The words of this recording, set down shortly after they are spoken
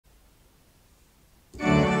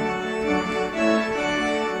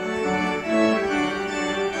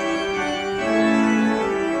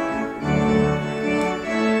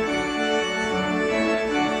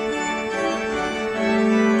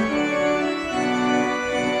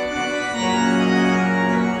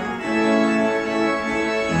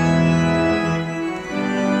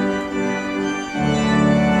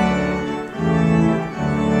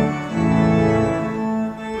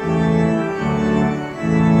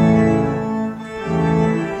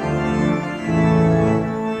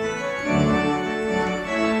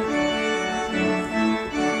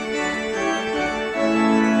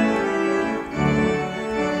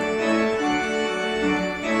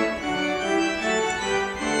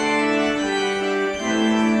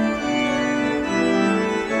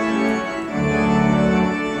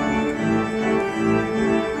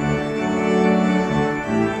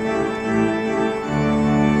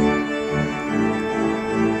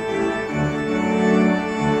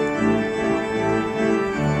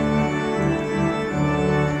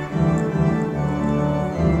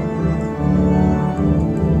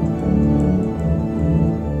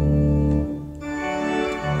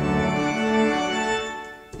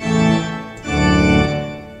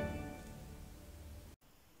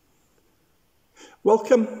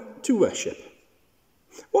Welcome to worship.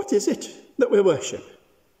 What is it that we worship?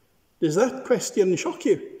 Does that question shock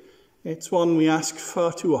you? It's one we ask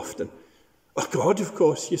far too often. Oh, God, of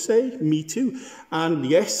course, you say. Me too. And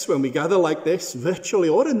yes, when we gather like this, virtually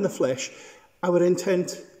or in the flesh, our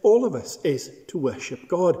intent, all of us, is to worship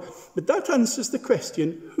God. But that answers the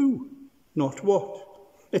question, who, not what.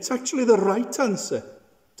 It's actually the right answer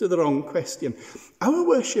to the wrong question. Our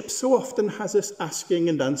worship so often has us asking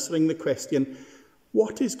and answering the question,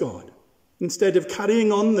 what is God? Instead of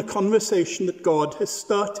carrying on the conversation that God has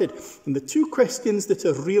started. And the two questions that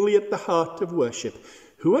are really at the heart of worship.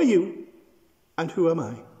 Who are you and who am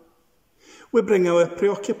I? We bring our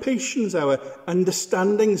preoccupations, our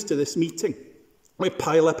understandings to this meeting. We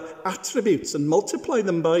pile up attributes and multiply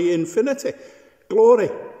them by infinity. Glory,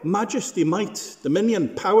 majesty, might,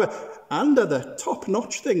 dominion, power, and other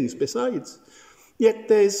top-notch things besides. Yet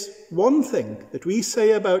there's one thing that we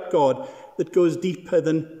say about God that goes deeper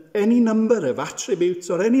than any number of attributes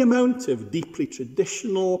or any amount of deeply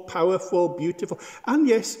traditional, powerful, beautiful, and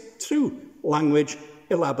yes, true language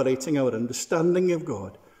elaborating our understanding of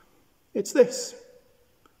God. It's this: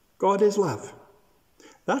 God is love.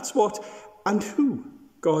 That's what and who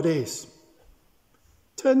God is.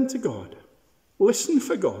 Turn to God. Listen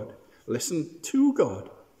for God. Listen to God.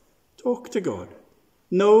 Talk to God.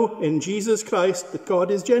 Know in Jesus Christ that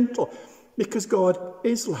God is gentle, because God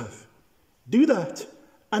is love. Do that,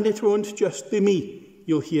 and it won't just be me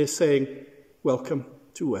you'll hear saying, welcome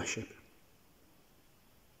to worship.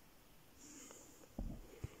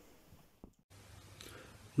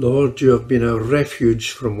 Lord, you have been our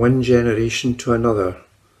refuge from one generation to another.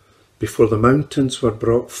 Before the mountains were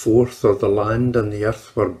brought forth, or the land and the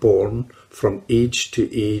earth were born, from age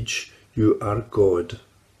to age you are God.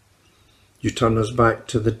 You turn us back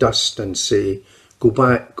to the dust and say, go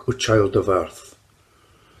back, O child of earth.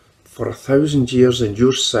 For 1,000 years in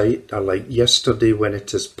your sight are like yesterday when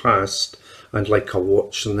it is past, and like a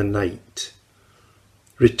watch in the night.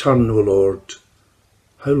 Return, O Lord.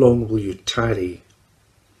 How long will you tarry?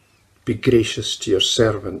 Be gracious to your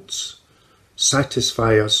servants.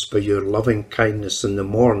 Satisfy us by your loving kindness in the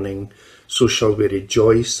morning, so shall we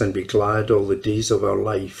rejoice and be glad all the days of our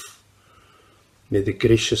life. May the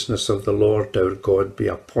graciousness of the Lord our God be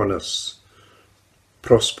upon us.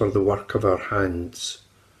 Prosper the work of our hands.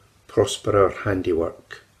 Prosper our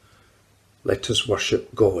handiwork. Let us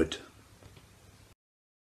worship God.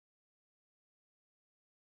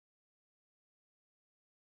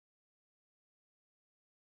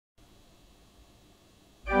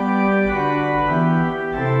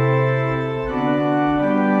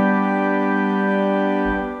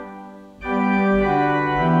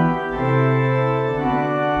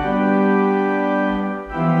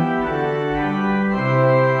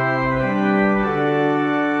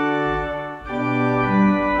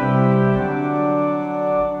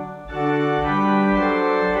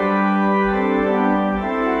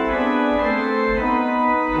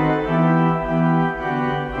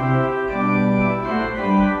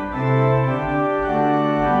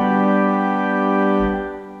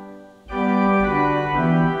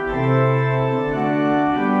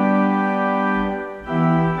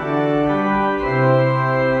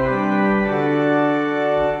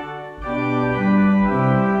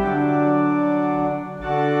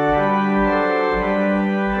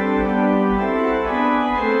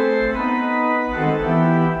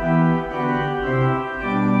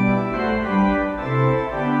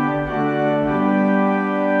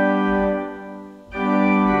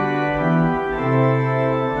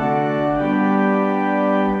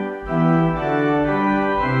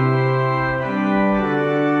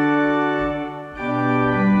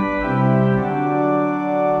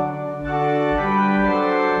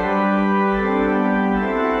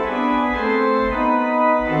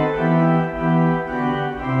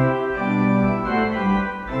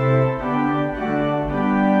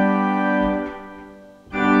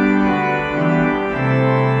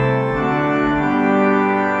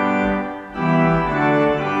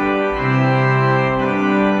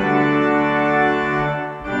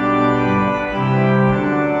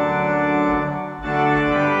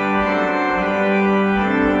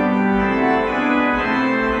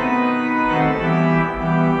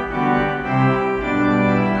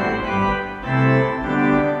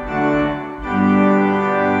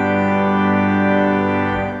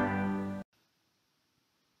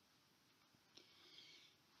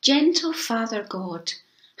 Gentle Father God,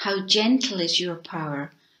 how gentle is your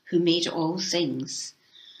power, who made all things,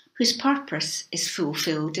 whose purpose is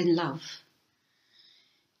fulfilled in love.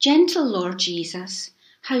 Gentle Lord Jesus,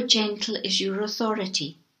 how gentle is your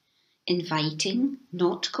authority, inviting,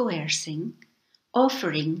 not coercing,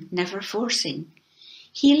 offering, never forcing,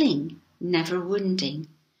 healing, never wounding,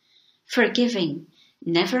 forgiving,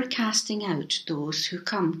 never casting out those who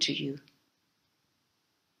come to you.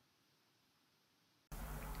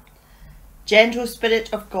 Gentle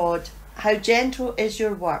Spirit of God, how gentle is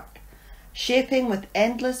your work, shaping with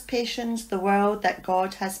endless patience the world that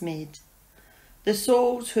God has made, the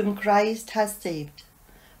souls whom Christ has saved,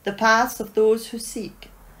 the paths of those who seek,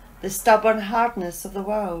 the stubborn hardness of the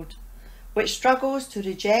world, which struggles to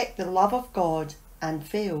reject the love of God and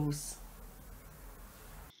fails.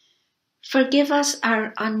 Forgive us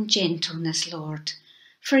our ungentleness, Lord.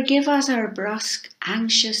 Forgive us our brusque,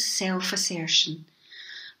 anxious self-assertion,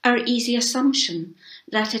 our easy assumption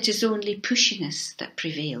that it is only pushiness that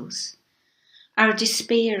prevails, our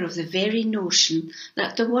despair of the very notion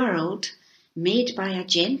that the world, made by a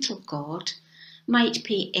gentle God, might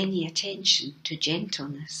pay any attention to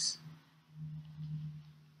gentleness.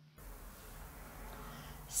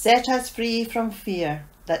 Set us free from fear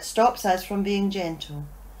that stops us from being gentle.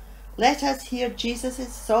 Let us hear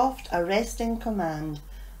Jesus' soft, arresting command,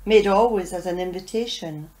 made always as an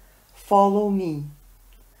invitation, follow me.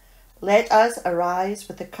 Let us arise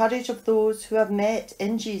with the courage of those who have met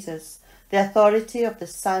in Jesus the authority of the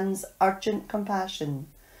Son's urgent compassion,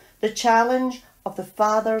 the challenge of the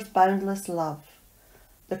Father's boundless love,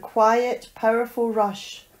 the quiet, powerful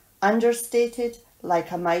rush, understated like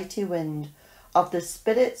a mighty wind, of the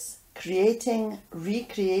Spirit's creating,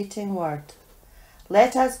 recreating word.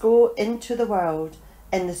 Let us go into the world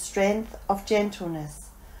in the strength of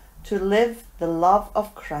gentleness, to live the love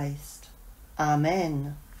of Christ.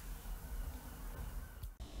 Amen.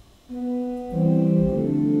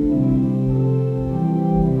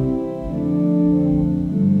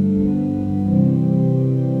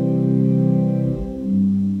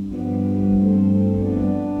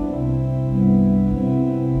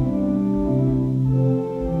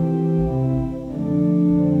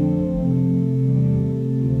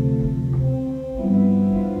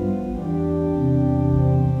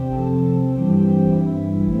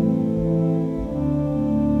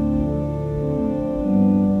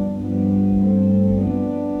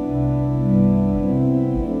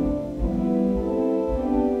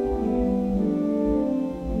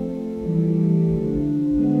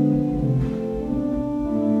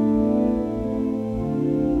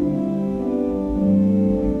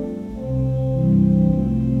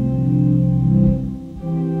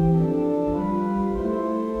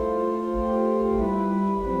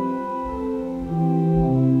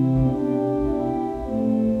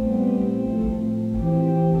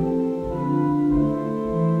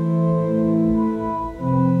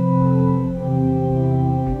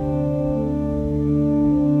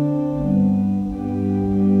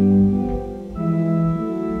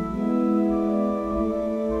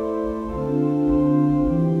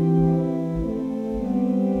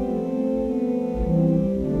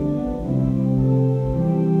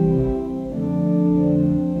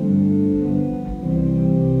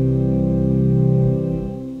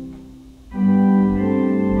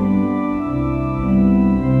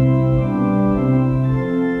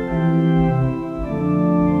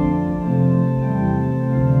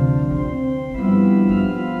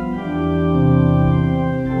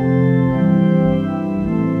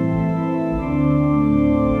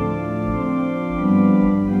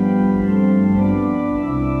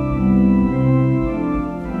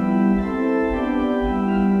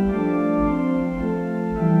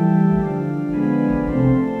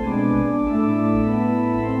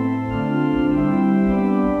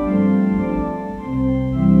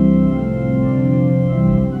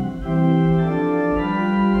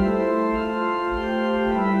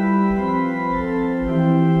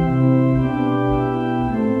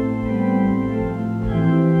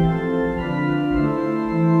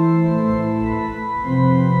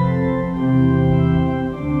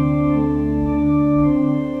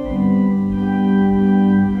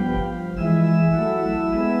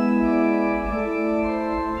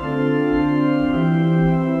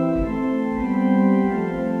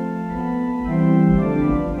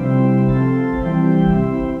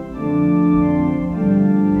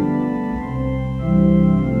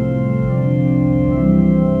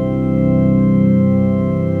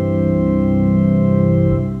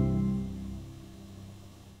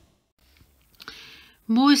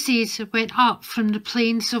 Moses went up from the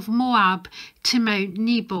plains of Moab to Mount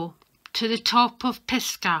Nebo, to the top of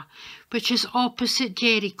Pisgah, which is opposite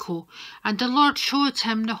Jericho, and the Lord showed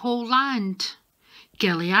him the whole land,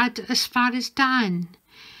 Gilead as far as Dan,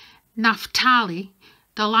 Naphtali,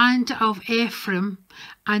 the land of Ephraim,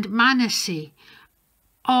 and Manasseh,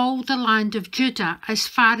 all the land of Judah as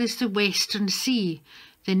far as the western sea,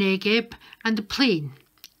 the Negeb and the plain,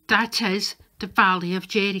 that is, the valley of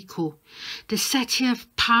Jericho, the city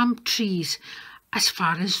of palm trees as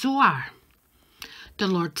far as Zoar. The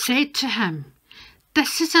Lord said to him,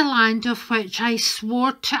 This is a land of which I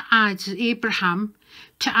swore to Abraham,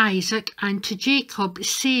 to Isaac and to Jacob,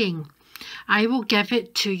 saying, I will give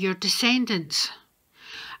it to your descendants.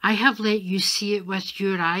 I have let you see it with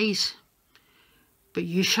your eyes, but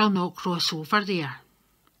you shall not cross over there.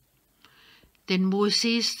 Then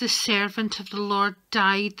Moses, the servant of the Lord,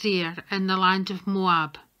 died there in the land of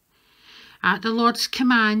Moab. At the Lord's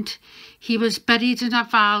command, he was buried in a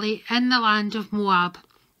valley in the land of Moab,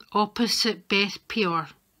 opposite Beth Peor.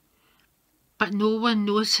 But no one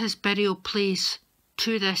knows his burial place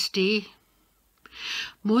to this day.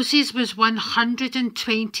 Moses was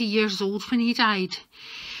 120 years old when he died.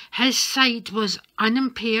 His sight was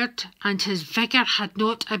unimpaired and his vigour had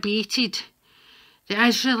not abated. The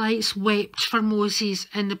Israelites wept for Moses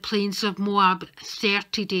in the plains of Moab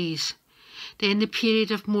 30 days. Then the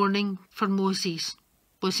period of mourning for Moses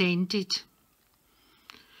was ended.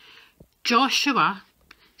 Joshua,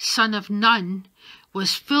 son of Nun,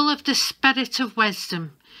 was full of the spirit of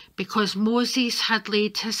wisdom, because Moses had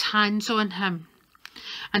laid his hands on him.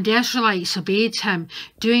 And the Israelites obeyed him,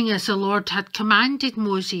 doing as the Lord had commanded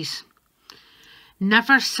Moses.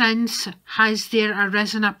 Never since has there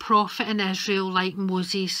arisen a prophet in Israel like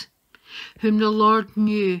Moses, whom the Lord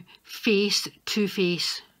knew face to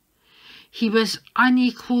face. He was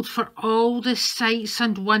unequalled for all the sights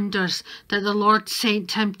and wonders that the Lord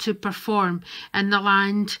sent him to perform in the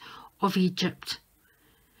land of Egypt,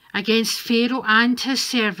 against Pharaoh and his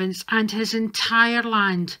servants and his entire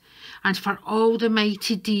land, and for all the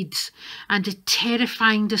mighty deeds and the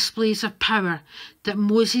terrifying displays of power that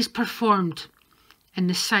Moses performed in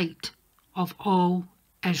the sight of all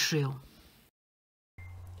Israel.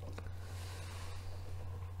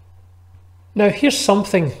 Now here's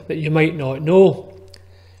something that you might not know.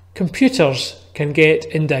 Computers can get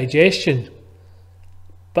indigestion,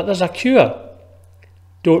 but there's a cure.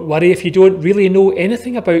 Don't worry if you don't really know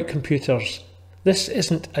anything about computers. This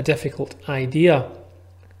isn't a difficult idea.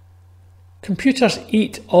 Computers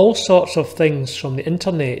eat all sorts of things from the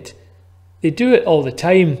internet. They do it all the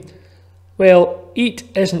time. Well, eat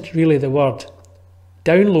isn't really the word.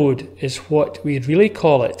 Download is what we really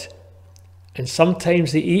call it. And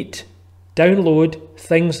sometimes they download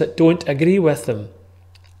things that don't agree with them.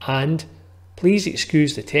 And, please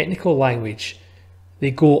excuse the technical language,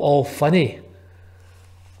 they go all funny.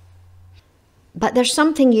 But there's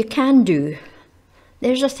something you can do.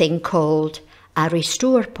 There's a thing called a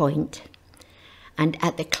restore point. And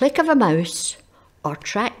at the click of a mouse or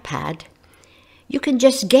trackpad, you can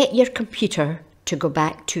just get your computer to go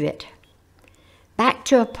back to it. Back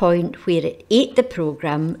to a point where it ate the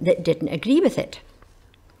program that didn't agree with it.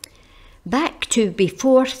 Back to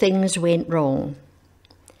before things went wrong.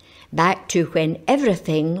 Back to when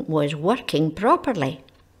everything was working properly.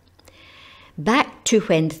 Back to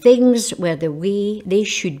when things were the way they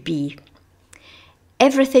should be.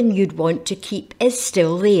 Everything you'd want to keep is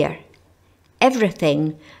still there.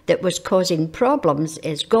 Everything that was causing problems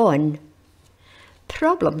is gone.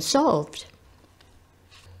 Problem solved.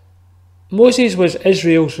 Moses was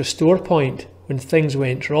Israel's restore point when things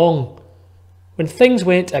went wrong. When things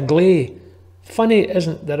went agley, funny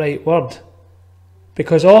isn't the right word,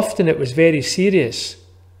 because often it was very serious.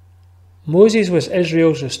 Moses was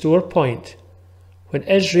Israel's restore point when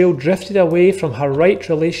Israel drifted away from her right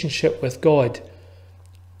relationship with God,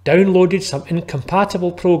 downloaded some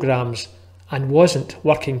incompatible programs and wasn't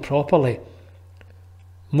working properly.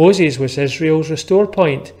 Moses was Israel's restore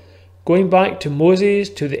point, going back to Moses,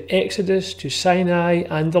 to the Exodus, to Sinai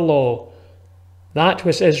and the law. That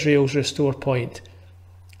was Israel's restore point.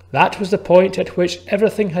 That was the point at which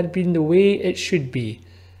everything had been the way it should be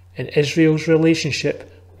in Israel's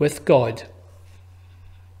relationship with God.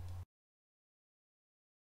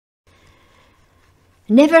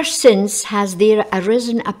 Never since has there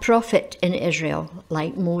arisen a prophet in Israel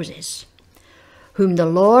like Moses, whom the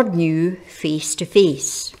Lord knew face to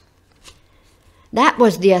face. That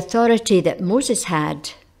was the authority that Moses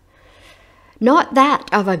had, not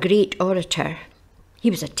that of a great orator. He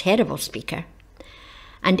was a terrible speaker,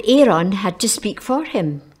 and Aaron had to speak for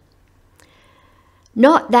him.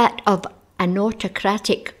 Not that of an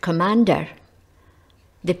autocratic commander.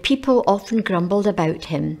 The people often grumbled about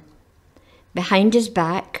him. Behind his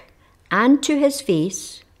back and to his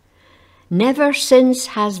face, never since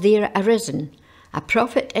has there arisen a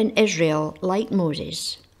prophet in Israel like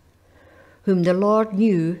Moses, whom the Lord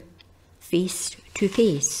knew face to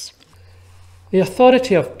face. The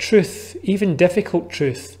authority of truth, even difficult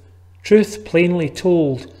truth, truth plainly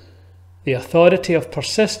told, the authority of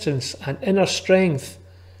persistence and inner strength,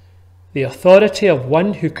 the authority of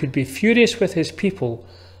one who could be furious with his people,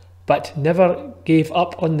 but never gave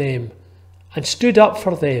up on them, and stood up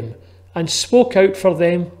for them, and spoke out for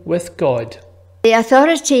them with God. The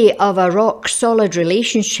authority of a rock-solid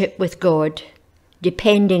relationship with God,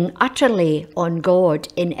 depending utterly on God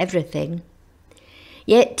in everything,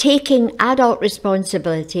 yet taking adult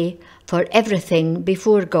responsibility for everything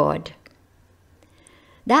before God.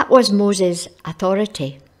 That was Moses'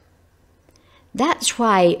 authority. That's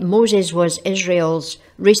why Moses was Israel's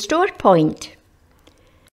restore point.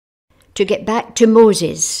 To get back to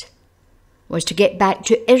Moses was to get back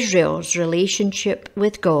to Israel's relationship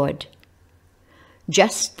with God,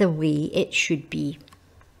 just the way it should be.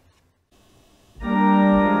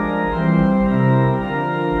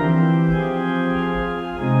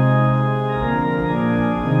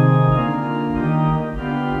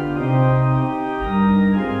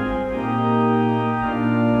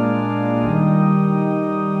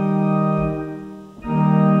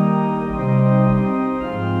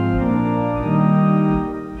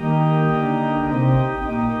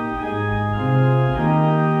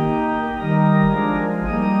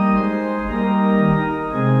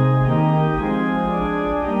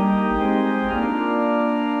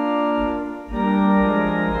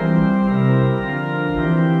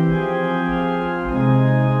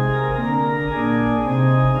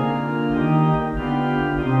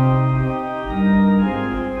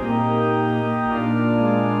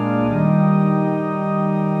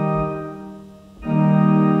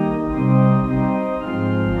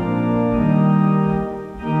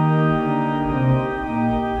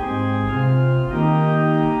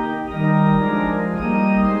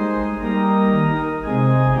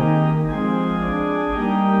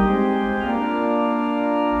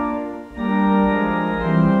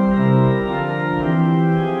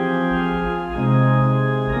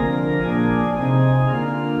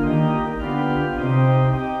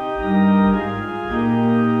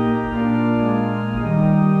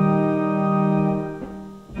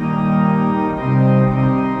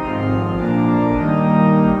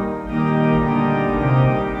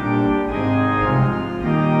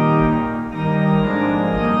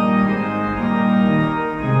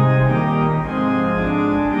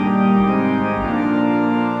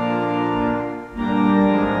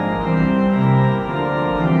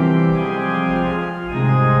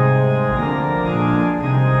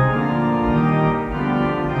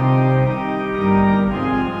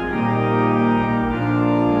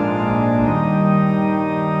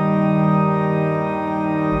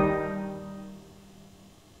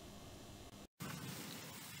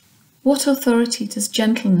 What authority does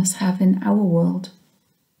gentleness have in our world?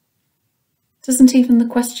 Doesn't even the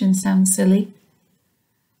question sound silly?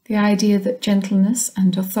 The idea that gentleness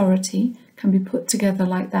and authority can be put together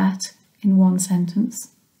like that in one sentence.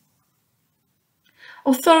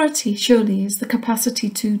 Authority surely is the capacity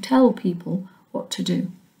to tell people what to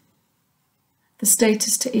do. The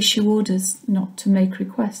status to issue orders, not to make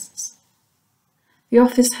requests. The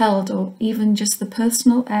office held, or even just the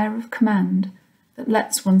personal air of command that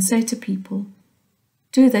lets one say to people,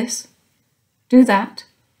 do this, do that.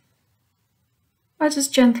 Where does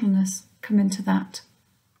gentleness come into that?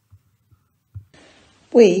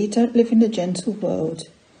 We don't live in a gentle world.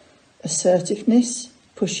 Assertiveness,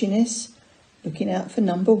 pushiness, looking out for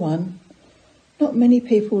number one. Not many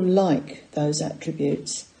people like those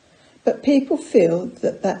attributes, but people feel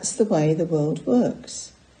that that's the way the world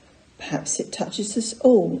works. Perhaps it touches us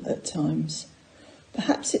all at times.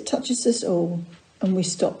 Perhaps it touches us all and we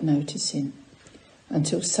stop noticing,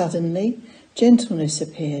 until suddenly gentleness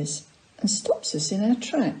appears and stops us in our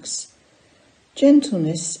tracks.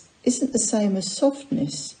 Gentleness isn't the same as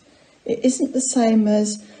softness. It isn't the same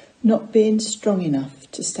as not being strong enough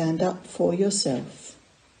to stand up for yourself.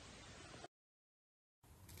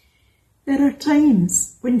 There are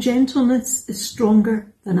times when gentleness is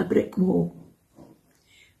stronger than a brick wall.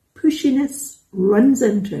 Pushiness runs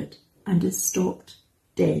into it and is stopped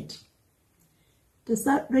dead. Does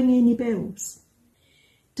that ring any bells?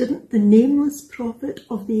 Didn't the nameless prophet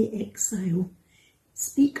of the exile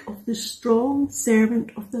speak of the strong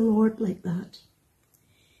servant of the Lord like that?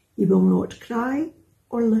 He will not cry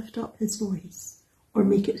or lift up his voice or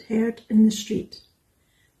make it heard in the street.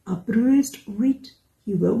 A bruised reed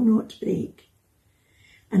he will not break,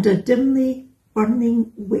 and a dimly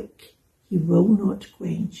burning wick he will not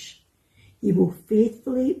quench. He will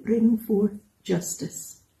faithfully bring forth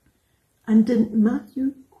justice. And didn't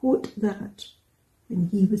Matthew quote that when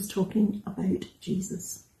he was talking about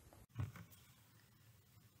Jesus?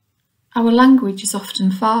 Our language is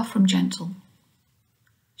often far from gentle.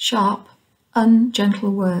 Sharp,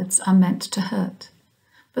 ungentle words are meant to hurt,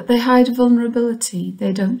 but they hide vulnerability,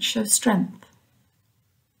 they don't show strength.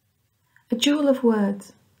 A duel of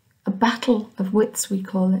words, a battle of wits we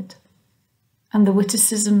call it, and the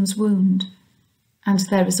witticisms wound, and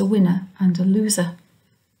there is a winner and a loser.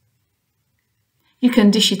 You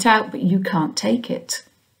can dish it out, but you can't take it.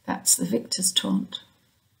 That's the victor's taunt.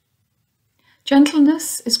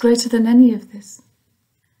 Gentleness is greater than any of this.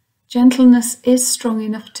 Gentleness is strong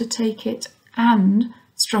enough to take it and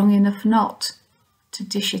strong enough not to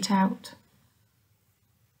dish it out.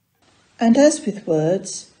 And as with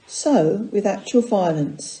words, so with actual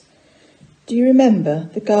violence. Do you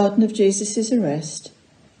remember the garden of Jesus' arrest?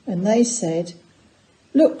 And they said,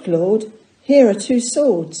 "Look, Lord, here are 2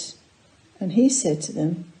 swords." And he said to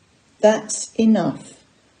them, "That's enough.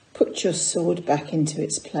 Put your sword back into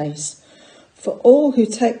its place, for all who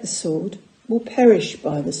take the sword will perish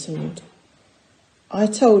by the sword. I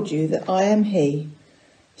told you that I am he.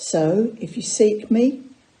 So if you seek me,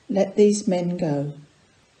 let these men go."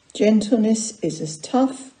 Gentleness is as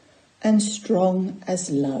tough and strong as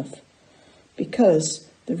love, because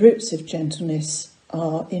the roots of gentleness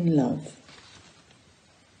are in love.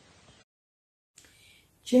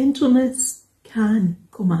 Gentleness can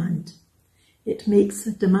command. It makes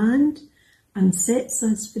a demand and sets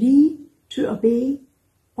us free to obey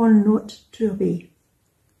or not to obey.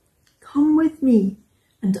 "Come with me,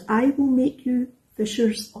 and I will make you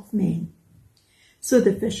fishers of men." So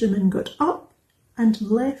the fishermen got up and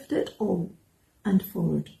left it all and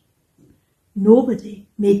followed. Nobody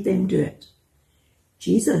made them do it.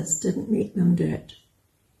 Jesus didn't make them do it.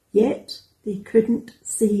 Yet they couldn't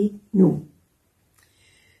say no.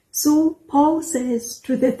 So Paul says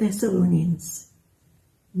to the Thessalonians,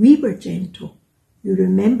 "We were gentle. You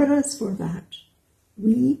remember us for that.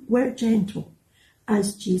 We were gentle,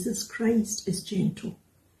 as Jesus Christ is gentle."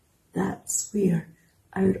 That's where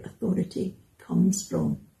our authority comes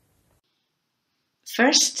from.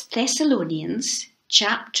 1 Thessalonians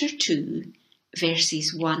chapter 2,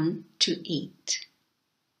 verses 1 to 8.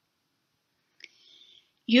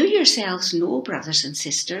 You yourselves know, brothers and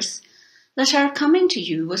sisters, that our coming to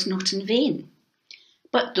you was not in vain.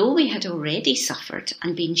 But though we had already suffered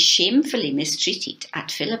and been shamefully mistreated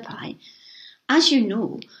at Philippi, as you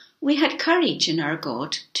know, we had courage in our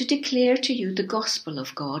God to declare to you the gospel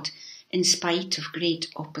of God in spite of great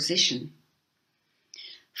opposition.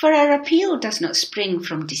 For our appeal does not spring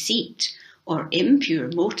from deceit or impure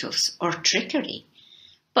motives or trickery,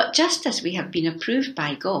 but just as we have been approved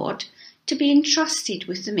by God to be entrusted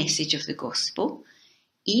with the message of the gospel,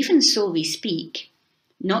 even so we speak,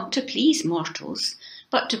 not to please mortals,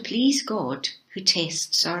 but to please God who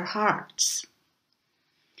tests our hearts.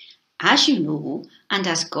 As you know, and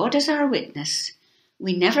as God is our witness,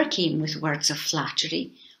 we never came with words of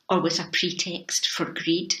flattery or with a pretext for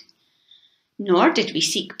greed. Nor did we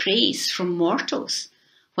seek praise from mortals,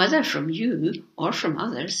 whether from you or from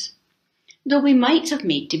others, though we might have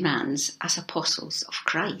made demands as apostles of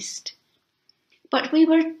Christ. But we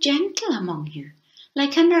were gentle among you,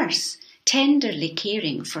 like a nurse tenderly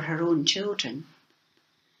caring for her own children.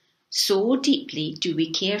 So deeply do we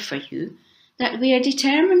care for you that we are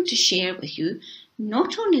determined to share with you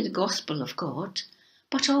not only the gospel of God,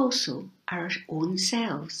 but also our own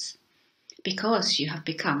selves, because you have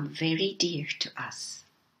become very dear to us.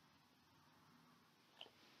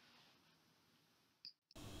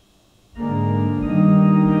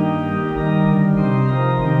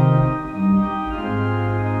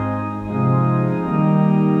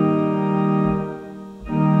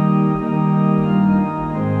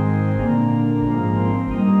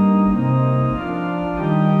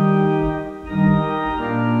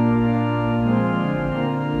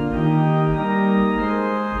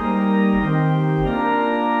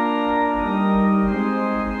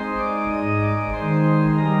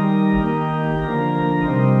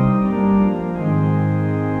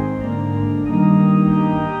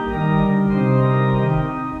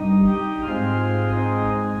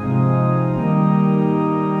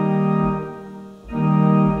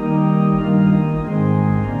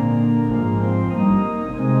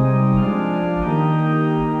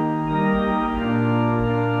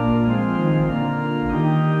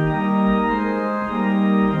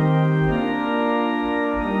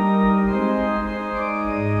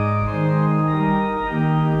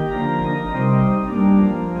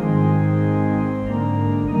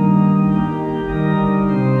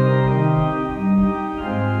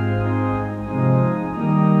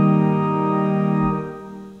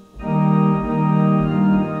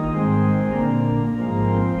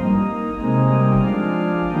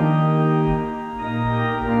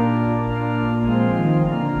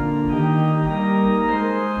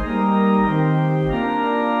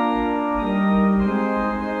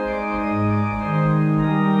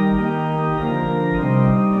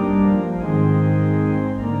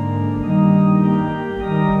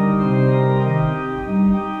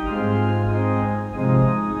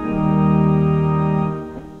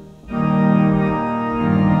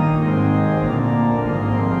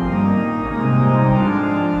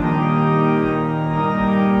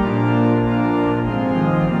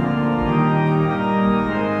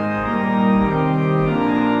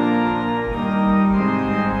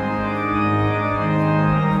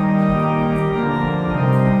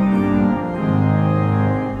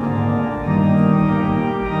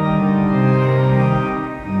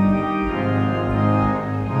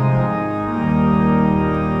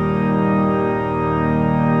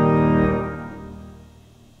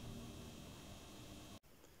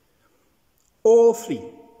 all three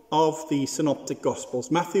of the synoptic Gospels,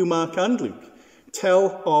 Matthew, Mark and Luke,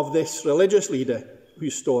 tell of this religious leader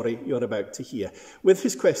whose story you're about to hear, with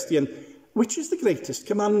his question, which is the greatest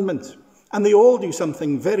commandment? And they all do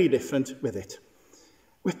something very different with it.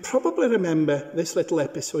 We probably remember this little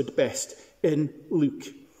episode best in Luke.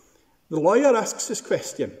 The lawyer asks this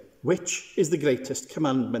question, which is the greatest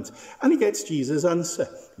commandment? And he gets Jesus' answer.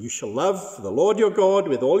 You shall love the Lord your God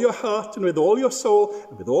with all your heart and with all your soul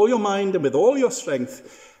and with all your mind and with all your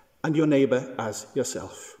strength, and your neighbour as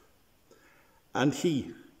yourself. And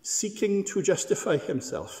he, seeking to justify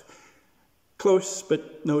himself, close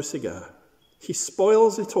but no cigar, he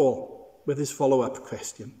spoils it all with his follow-up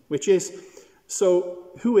question, which is,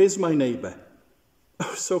 so who is my neighbour?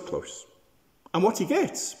 Oh, so close. And what he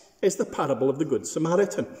gets is the parable of the Good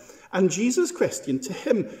Samaritan. And Jesus' question to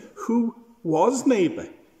him, who was neighbour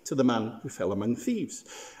to the man who fell among thieves?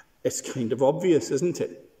 It's kind of obvious, isn't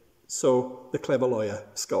it? So the clever lawyer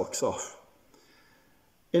skulks off.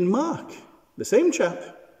 In Mark, the same chap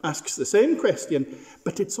asks the same question,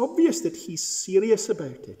 but it's obvious that he's serious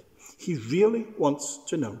about it. He really wants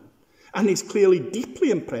to know. And he's clearly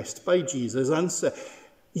deeply impressed by Jesus' answer.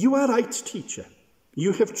 You are right, teacher.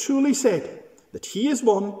 You have truly said that he is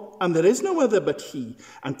one and there is no other but he,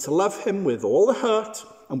 and to love him with all the heart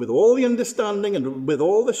and with all the understanding and with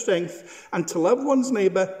all the strength, and to love one's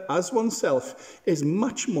neighbour as oneself is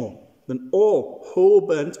much more than all whole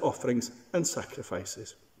burnt offerings and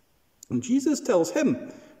sacrifices. And Jesus tells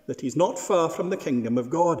him that he's not far from the kingdom of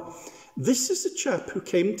God. This is the chap who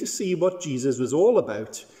came to see what Jesus was all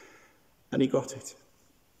about, and he got it.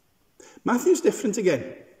 Matthew's different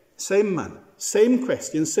again. Same man, same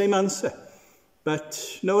question, same answer.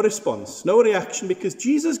 But no response, no reaction, because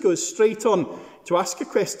Jesus goes straight on to ask a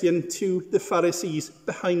question to the Pharisees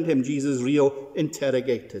behind him, Jesus' real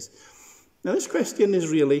interrogators. Now, this question is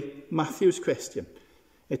really Matthew's question.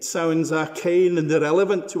 It sounds arcane and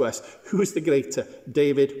irrelevant to us. Who's the greater,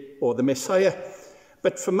 David or the Messiah?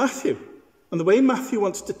 But for Matthew, and the way Matthew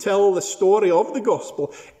wants to tell the story of the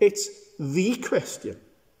gospel, it's the question.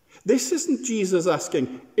 This isn't Jesus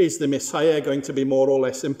asking, is the Messiah going to be more or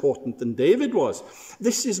less important than David was?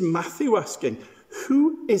 This is Matthew asking,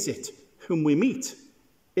 who is it whom we meet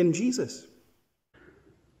in Jesus?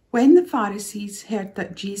 When the Pharisees heard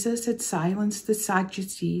that Jesus had silenced the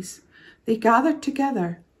Sadducees, they gathered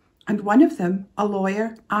together, and one of them, a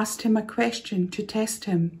lawyer, asked him a question to test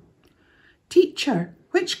him. Teacher,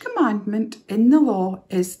 which commandment in the law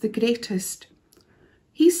is the greatest?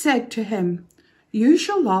 He said to him, You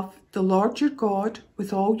shall love the Lord your God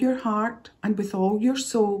with all your heart and with all your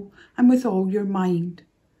soul and with all your mind.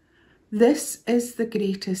 This is the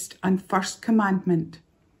greatest and first commandment.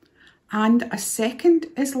 And a second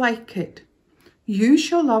is like it. You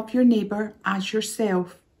shall love your neighbour as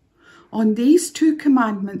yourself. On these two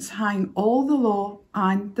commandments hang all the law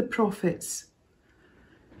and the prophets.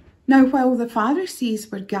 Now, while the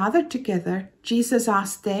Pharisees were gathered together, Jesus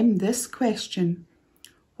asked them this question.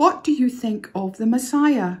 What do you think of the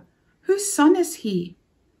Messiah? Whose son is he?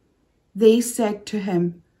 They said to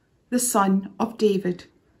him, the son of David.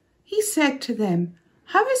 He said to them,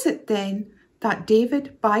 How is it then that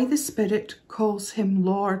David by the Spirit calls him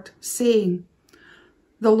Lord, saying,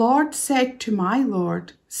 The Lord said to my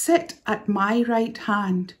Lord, Sit at my right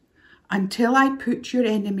hand, until I put your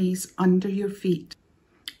enemies under your feet.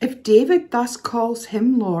 If David thus calls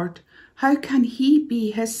him Lord, how can he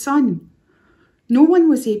be his son? No one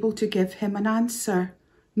was able to give him an answer,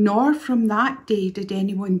 nor from that day did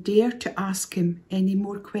anyone dare to ask him any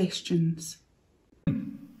more questions.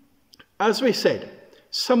 As we said,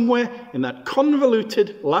 somewhere in that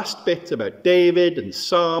convoluted last bit about David and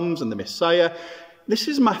Psalms and the Messiah, this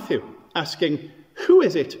is Matthew asking, who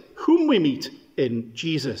is it whom we meet in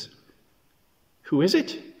Jesus? Who is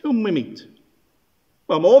it whom we meet?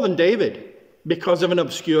 Well, more than David, because of an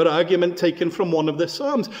obscure argument taken from one of the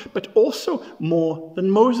Psalms, but also more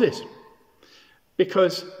than Moses,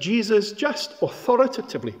 because Jesus just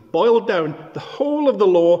authoritatively boiled down the whole of the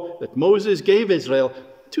law that Moses gave Israel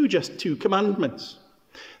to just 2 commandments.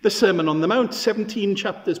 The Sermon on the Mount, 17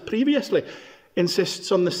 chapters previously,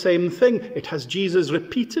 insists on the same thing. It has Jesus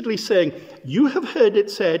repeatedly saying, You have heard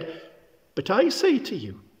it said, but I say to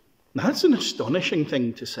you. That's an astonishing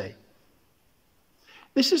thing to say.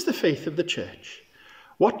 This is the faith of the church.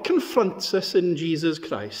 What confronts us in Jesus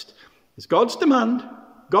Christ is God's demand,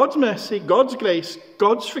 God's mercy, God's grace,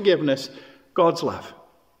 God's forgiveness, God's love.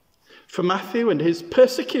 For Matthew and his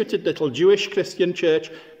persecuted little Jewish Christian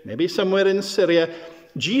church, maybe somewhere in Syria,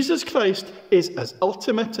 Jesus Christ is as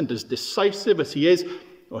ultimate and as decisive as he is,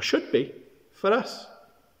 or should be, for us.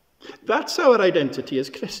 That's our identity as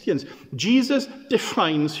Christians. Jesus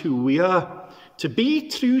defines who we are. To be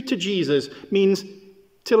true to Jesus means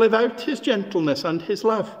to live out his gentleness and his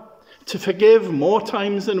love, to forgive more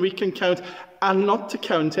times than we can count, and not to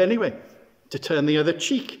count anyway, to turn the other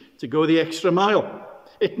cheek, to go the extra mile.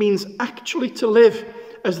 It means actually to live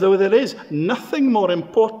as though there is nothing more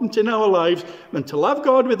important in our lives than to love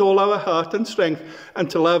God with all our heart and strength and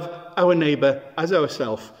to love our neighbour as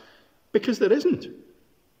ourselves, because there isn't.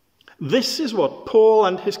 This is what Paul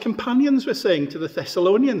and his companions were saying to the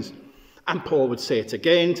Thessalonians. And Paul would say it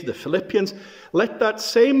again to the Philippians. Let that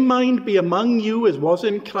same mind be among you as was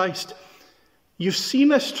in Christ. You've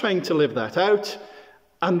seen us trying to live that out,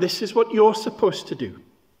 and this is what you're supposed to do.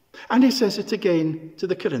 And he says it again to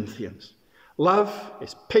the Corinthians. Love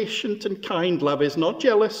is patient and kind. Love is not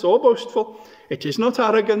jealous or boastful. It is not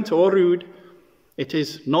arrogant or rude. It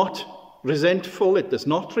is not resentful. It does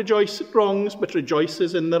not rejoice at wrongs, but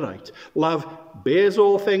rejoices in the right. Love bears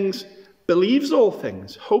all things, believes all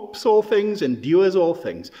things, hopes all things, endures all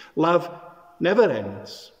things. Love never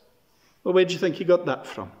ends. Well, where do you think he got that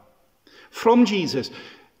from? From Jesus,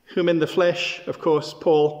 whom in the flesh, of course,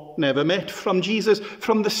 Paul never met. From Jesus,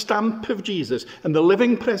 from the stamp of Jesus and the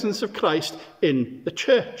living presence of Christ in the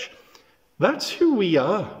church. That's who we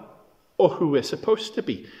are, or who we're supposed to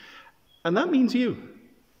be. And that means you,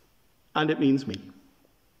 and it means me.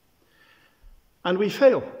 And we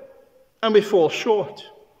fail, and we fall short.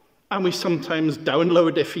 And we sometimes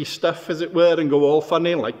download iffy stuff, as it were, and go all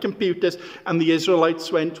funny like computers, and the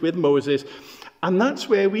Israelites went with Moses. And that's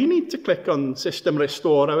where we need to click on System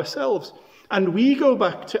Restore ourselves. And we go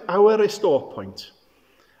back to our restore point.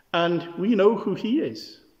 And we know who he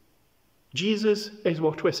is. Jesus is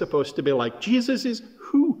what we're supposed to be like. Jesus is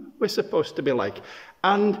who we're supposed to be like.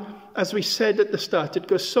 And as we said at the start, it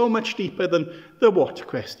goes so much deeper than the what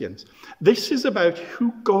questions. This is about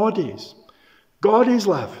who God is. God is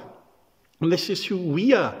love. And this is who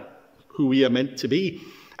we are meant to be,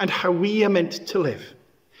 and how we are meant to live.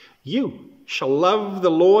 You shall love the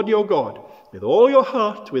Lord your God with all your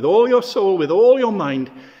heart, with all your soul, with all your mind,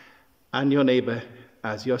 and your neighbour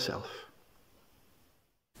as yourself.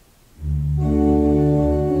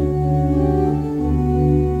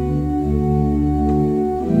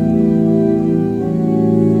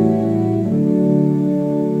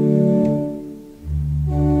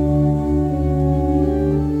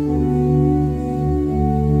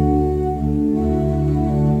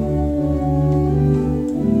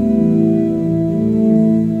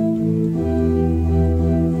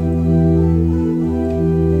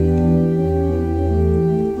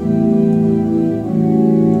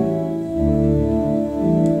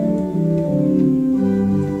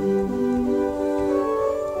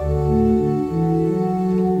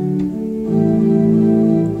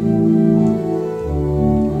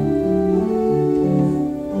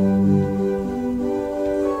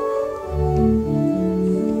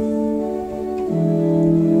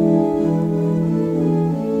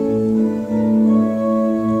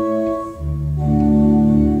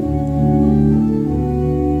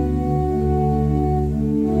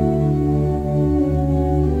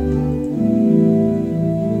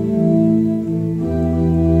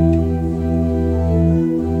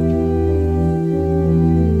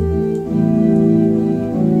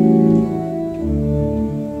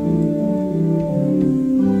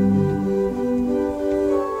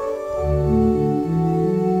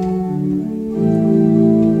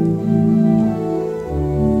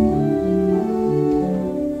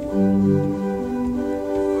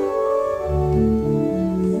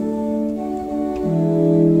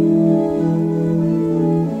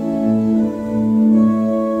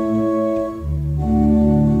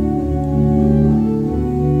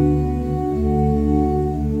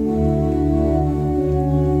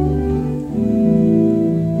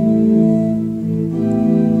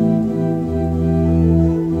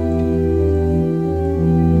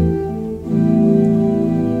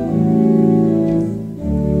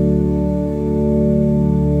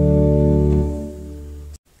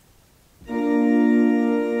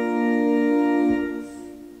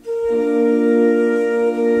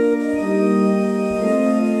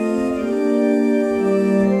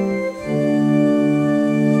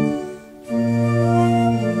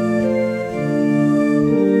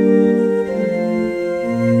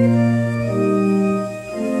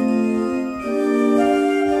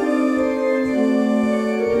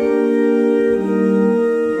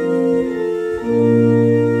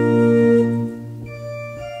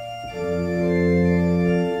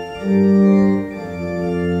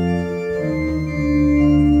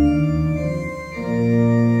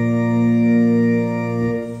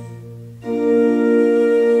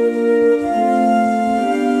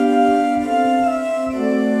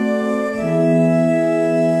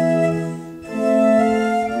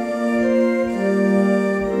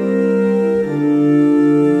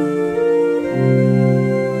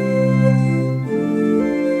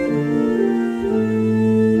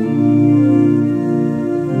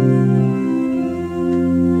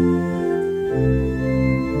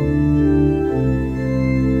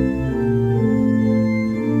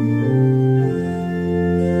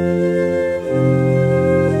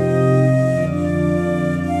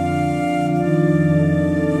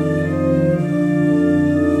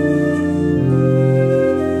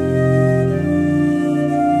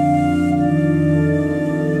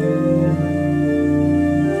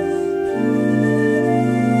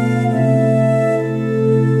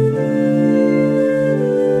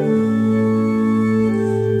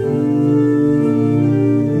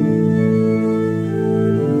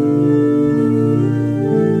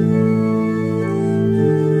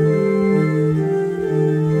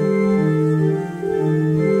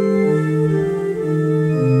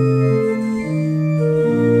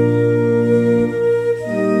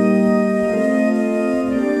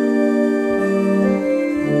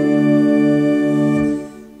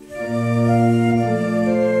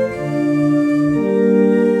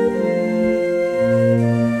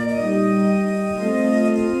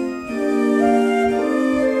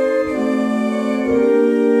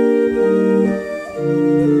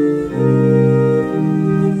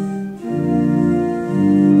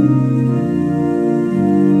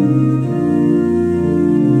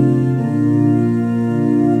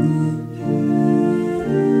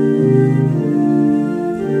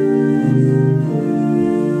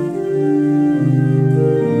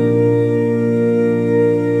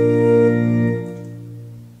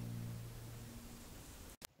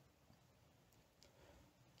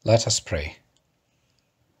 Let us pray.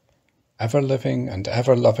 Ever-living and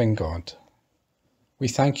ever-loving God, we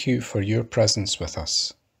thank you for your presence with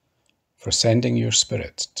us, for sending your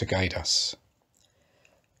Spirit to guide us.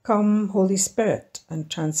 Come, Holy Spirit,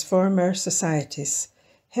 and transform our societies.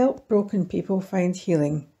 Help broken people find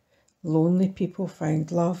healing, lonely people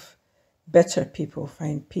find love, bitter people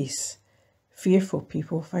find peace, fearful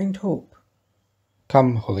people find hope.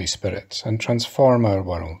 Come, Holy Spirit, and transform our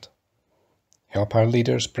world. Help our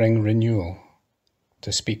leaders bring renewal,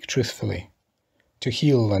 to speak truthfully, to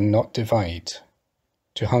heal and not divide,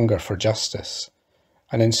 to hunger for justice,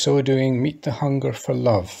 and in so doing meet the hunger for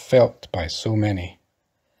love felt by so many.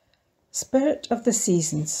 Spirit of the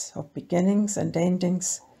seasons, of beginnings and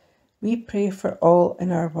endings, we pray for all in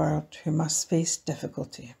our world who must face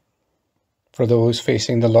difficulty. For those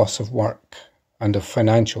facing the loss of work and of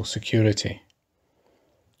financial security,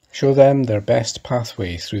 show them their best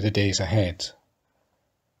pathway through the days ahead.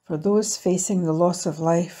 For those facing the loss of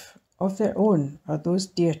life of their own or those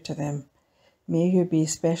dear to them, may you be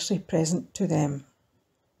especially present to them.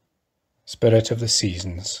 Spirit of the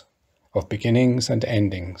seasons, of beginnings and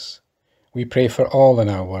endings, we pray for all in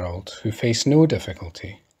our world who face no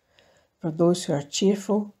difficulty. For those who are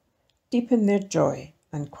cheerful, deepen their joy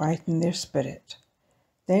and quieten their spirit.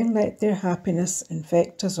 Then let their happiness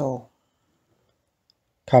infect us all.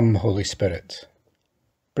 Come, Holy Spirit,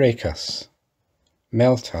 break us,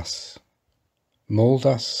 melt us, mould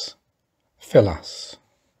us, fill us.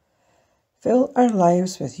 Fill our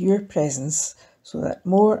lives with your presence so that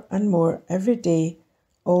more and more every day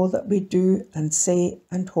all that we do and say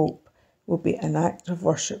and hope will be an act of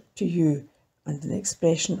worship to you and an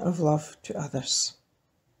expression of love to others.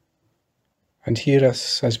 And hear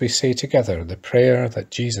us as we say together the prayer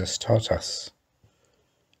that Jesus taught us.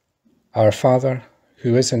 Our Father,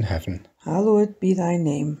 who is in heaven, hallowed be thy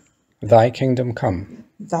name. Thy kingdom come.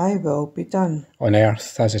 Thy will be done. On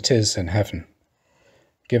earth as it is in heaven.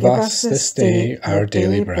 Give us this day our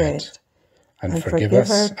daily bread, and forgive us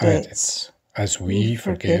our debts, as we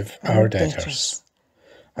forgive our debtors.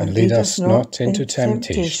 And lead us not into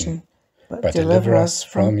temptation, but deliver us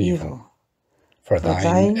from evil. For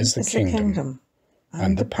thine is the kingdom,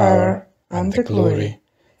 and the power, and the glory,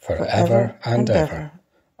 for ever and ever.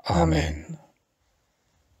 Amen.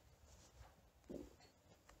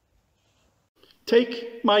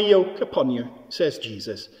 Take my yoke upon you, says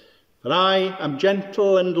Jesus, for I am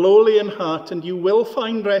gentle and lowly in heart, and you will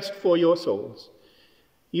find rest for your souls.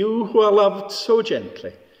 You who are loved so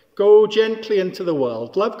gently, go gently into the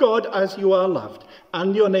world. Love God as you are loved,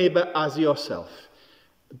 and your neighbour as yourself.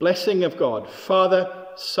 The blessing of God, Father,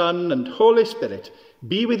 Son, and Holy Spirit,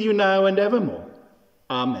 be with you now and evermore.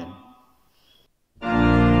 Amen.